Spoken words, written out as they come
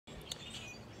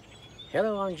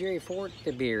Hello, I'm Jerry Fort,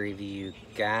 the beer review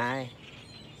guy.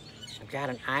 I've got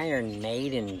an Iron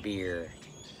Maiden beer.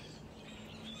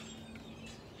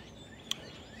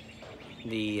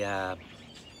 The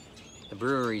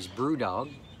brewery's Brew Dog,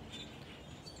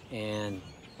 and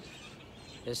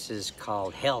this is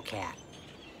called Hellcat.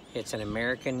 It's an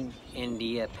American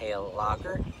India Pale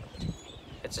Lager.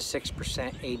 It's a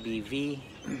 6% ABV.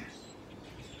 It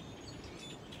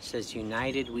says,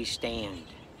 "United we stand."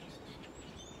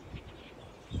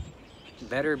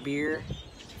 Better beer,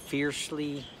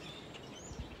 fiercely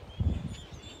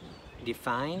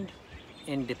defined,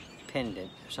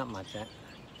 independent, something like that.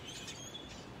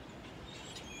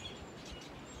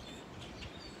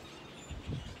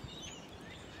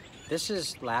 This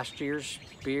is last year's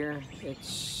beer.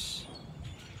 It's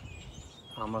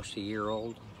almost a year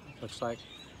old, looks like.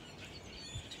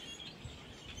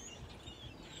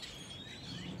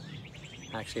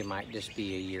 Actually, it might just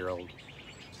be a year old.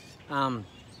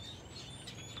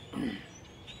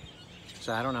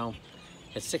 So I don't know.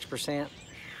 It's 6%.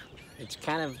 It's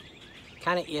kind of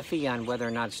iffy on whether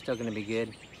or not it's still going to be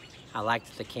good. I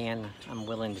liked the can. I'm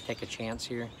willing to take a chance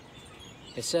here.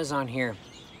 It says on here,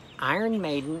 Iron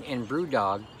Maiden and Brew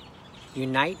Dog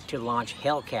unite to launch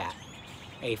Hellcat,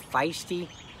 a feisty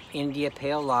India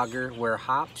Pale Lager where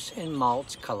hops and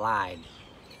malts collide.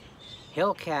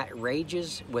 Hellcat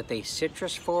rages with a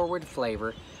citrus-forward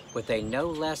flavor with a no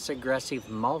less aggressive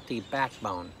malty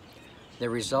backbone. The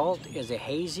result is a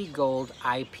hazy gold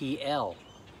IPL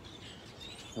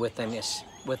with an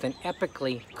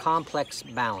epically complex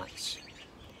balance.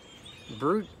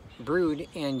 Brewed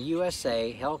in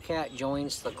USA, Hellcat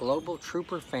joins the global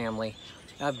trooper family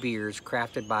of beers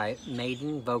crafted by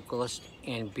Maiden vocalist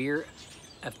and beer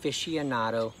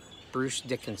aficionado Bruce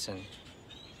Dickinson.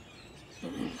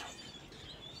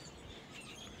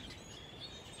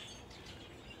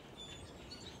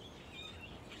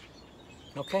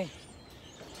 Okay.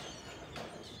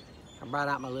 I brought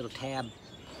out my little tab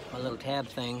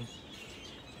thing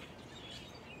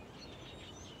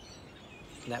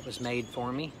that was made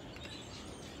for me.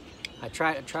 I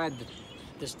tried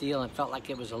this deal and felt like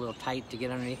it was a little tight to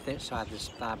get underneath it, so I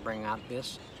just thought I'd bring out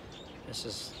this. This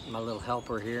is my little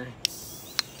helper here.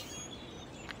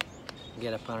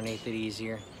 Get up underneath it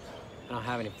easier. I don't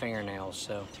have any fingernails,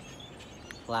 so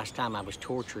last time I was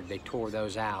tortured, they tore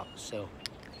those out, so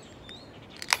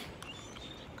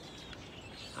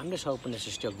I'm just hoping this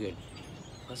is still good.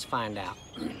 Let's find out.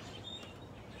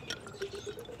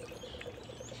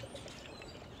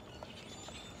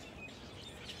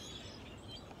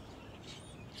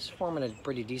 It's forming a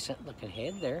pretty decent looking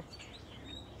head there.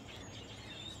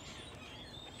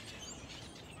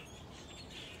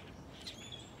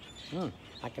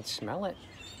 I can smell it.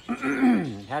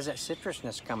 It has that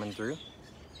citrusness coming through.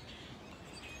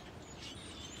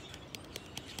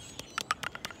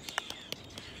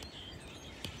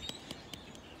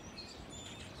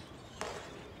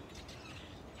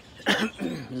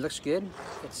 It looks good.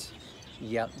 It's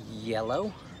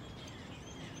yellow,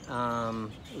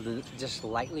 just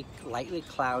lightly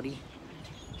cloudy.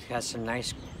 It has some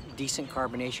nice, decent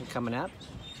carbonation coming up.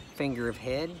 Finger of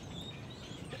head.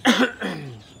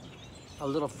 A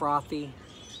little frothy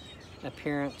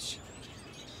appearance.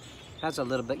 Has a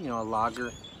little bit, you know, a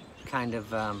lager kind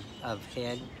of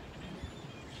head.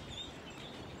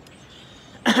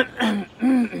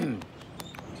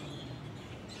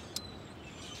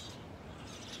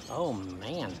 Oh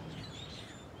man!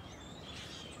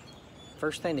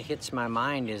 First thing that hits my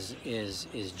mind is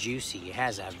juicy. It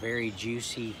has a very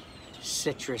juicy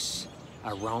citrus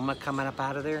aroma coming up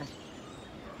out of there.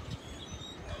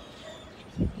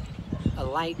 A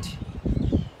light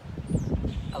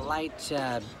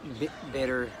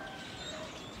bitter.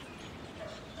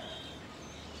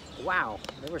 Wow,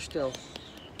 they were still.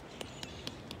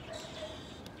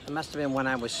 It must have been when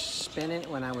I was spinning,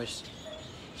 when I was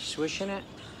swishing it.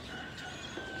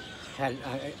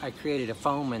 I created a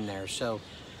foam in there, so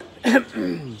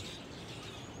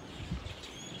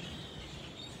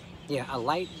yeah, a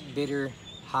light bitter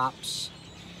hops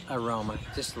aroma,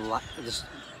 just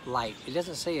light. It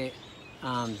doesn't say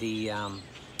the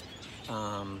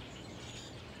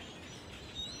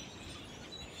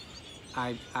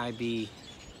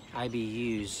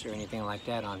IBUs or anything like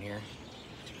that on here.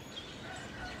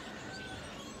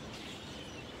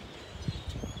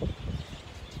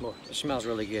 Well, it smells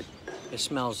really good. It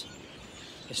smells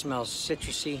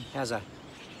citrusy. Has a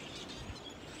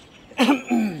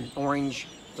orange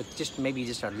with just maybe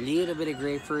just a little bit of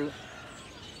grapefruit.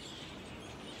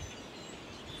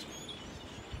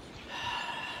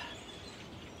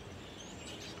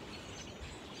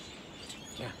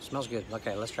 Yeah, smells good.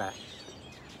 Okay, let's try it.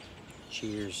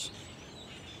 Cheers.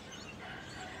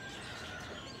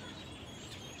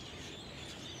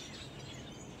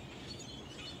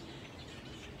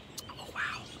 Oh,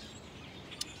 wow.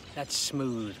 That's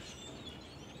smooth.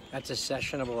 That's a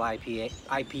sessionable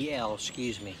IPL,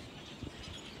 excuse me.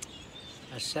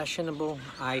 A sessionable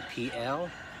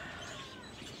IPL.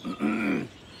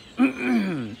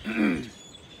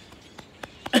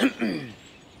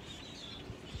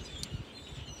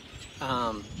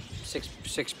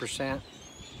 6%.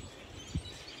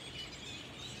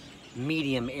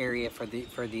 Medium area for the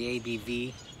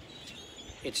ABV.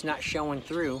 It's not showing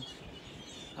through,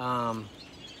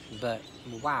 but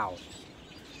wow,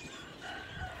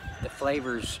 the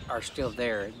flavors are still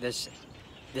there. This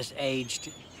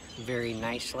aged very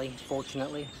nicely,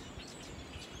 fortunately.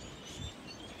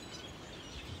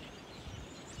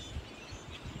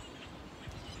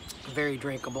 Very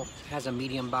drinkable. Has a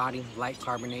medium body, light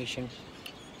carbonation.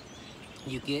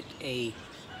 You get a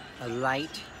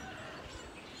light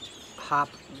hop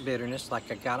bitterness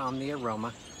like I got on the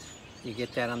aroma. You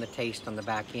get that on the taste on the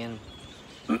back end.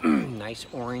 Nice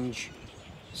orange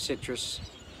citrus.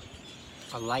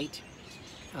 A light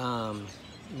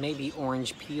maybe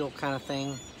orange peel kind of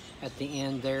thing at the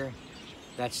end there.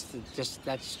 That's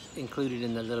included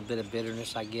in the little bit of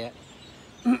bitterness I get.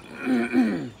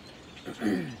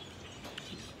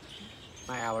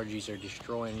 My allergies are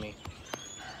destroying me.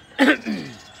 It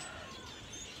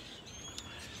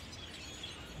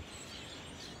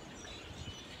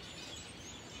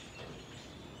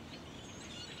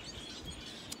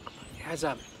has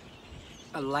a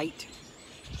light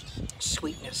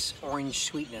sweetness, orange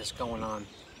sweetness going on.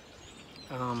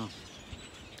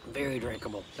 Very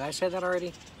drinkable. Did I say that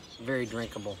already? Very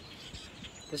drinkable.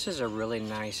 This is a really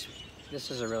nice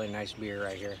beer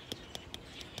right here.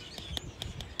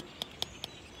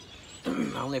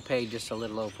 I only paid just a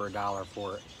little over $1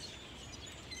 for it.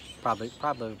 Probably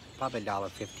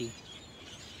 $1.50,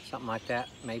 something like that,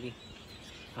 maybe.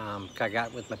 I got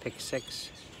it with my pick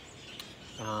 6.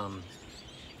 I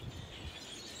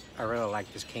really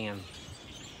like this can.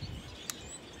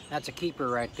 That's a keeper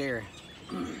right there.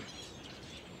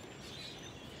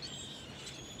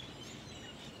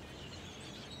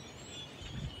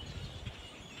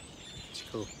 It's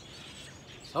cool.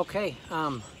 Okay,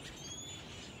 man,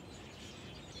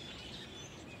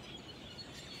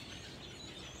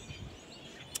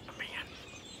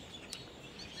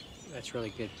 that's really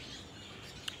good.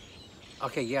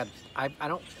 Okay, yeah, I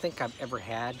don't think I've ever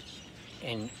had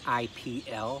an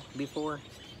IPL before.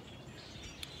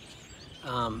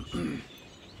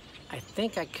 I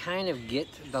think I kind of get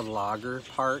the lager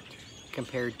part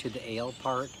compared to the ale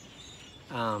part.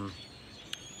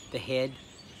 The head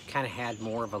kind of had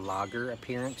more of a lager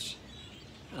appearance.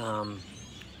 I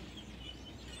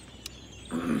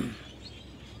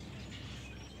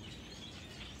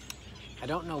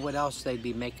don't know what else they'd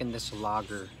be making this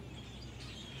lager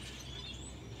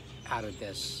out of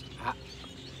this,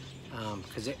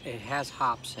 because it has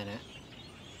hops in it.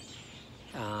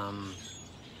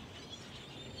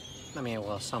 I mean,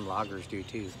 well, some lagers do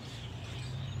too.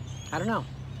 I don't know.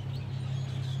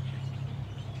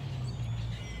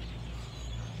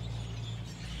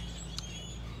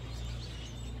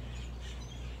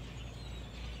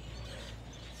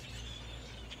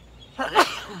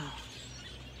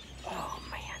 Oh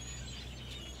man.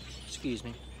 Excuse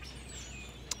me.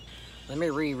 Let me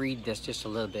reread this just a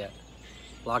little bit.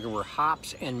 Lager were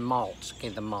hops and malts. Okay,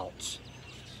 the malts.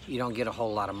 You don't get a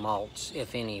whole lot of malts,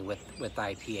 if any, with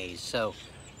IPAs. So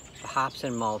the hops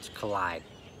and malts collide.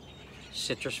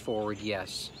 Citrus forward,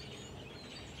 yes.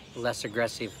 Less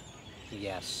aggressive,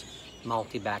 yes.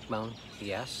 Malty backbone,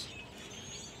 yes.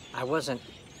 I wasn't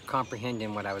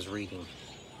comprehending what I was reading.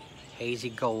 Hazy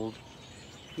gold.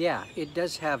 Yeah, it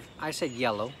does have, I said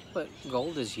yellow, but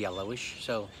gold is yellowish,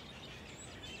 so.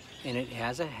 And it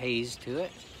has a haze to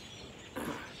it.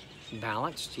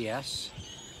 Balanced, yes.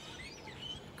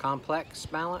 Complex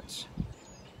balance.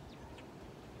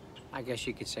 I guess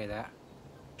you could say that.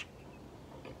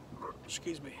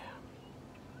 Excuse me.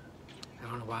 I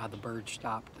don't know why the bird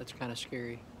stopped. That's kind of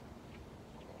scary.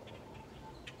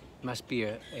 Must be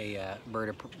a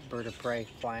bird of prey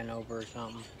flying over or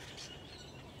something.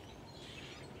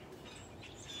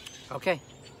 Okay,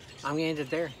 I'm gonna end it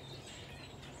there.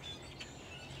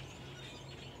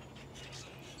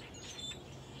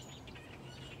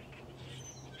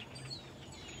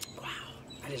 Wow,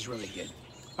 that is really good.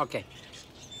 Okay,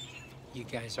 you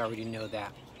guys already know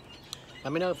that.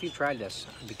 Let me know if you've tried this.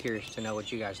 I'd be curious to know what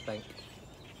you guys think.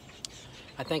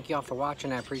 I thank y'all for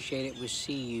watching. I appreciate it. We'll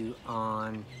see you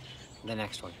on the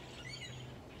next one.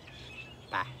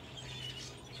 Bye.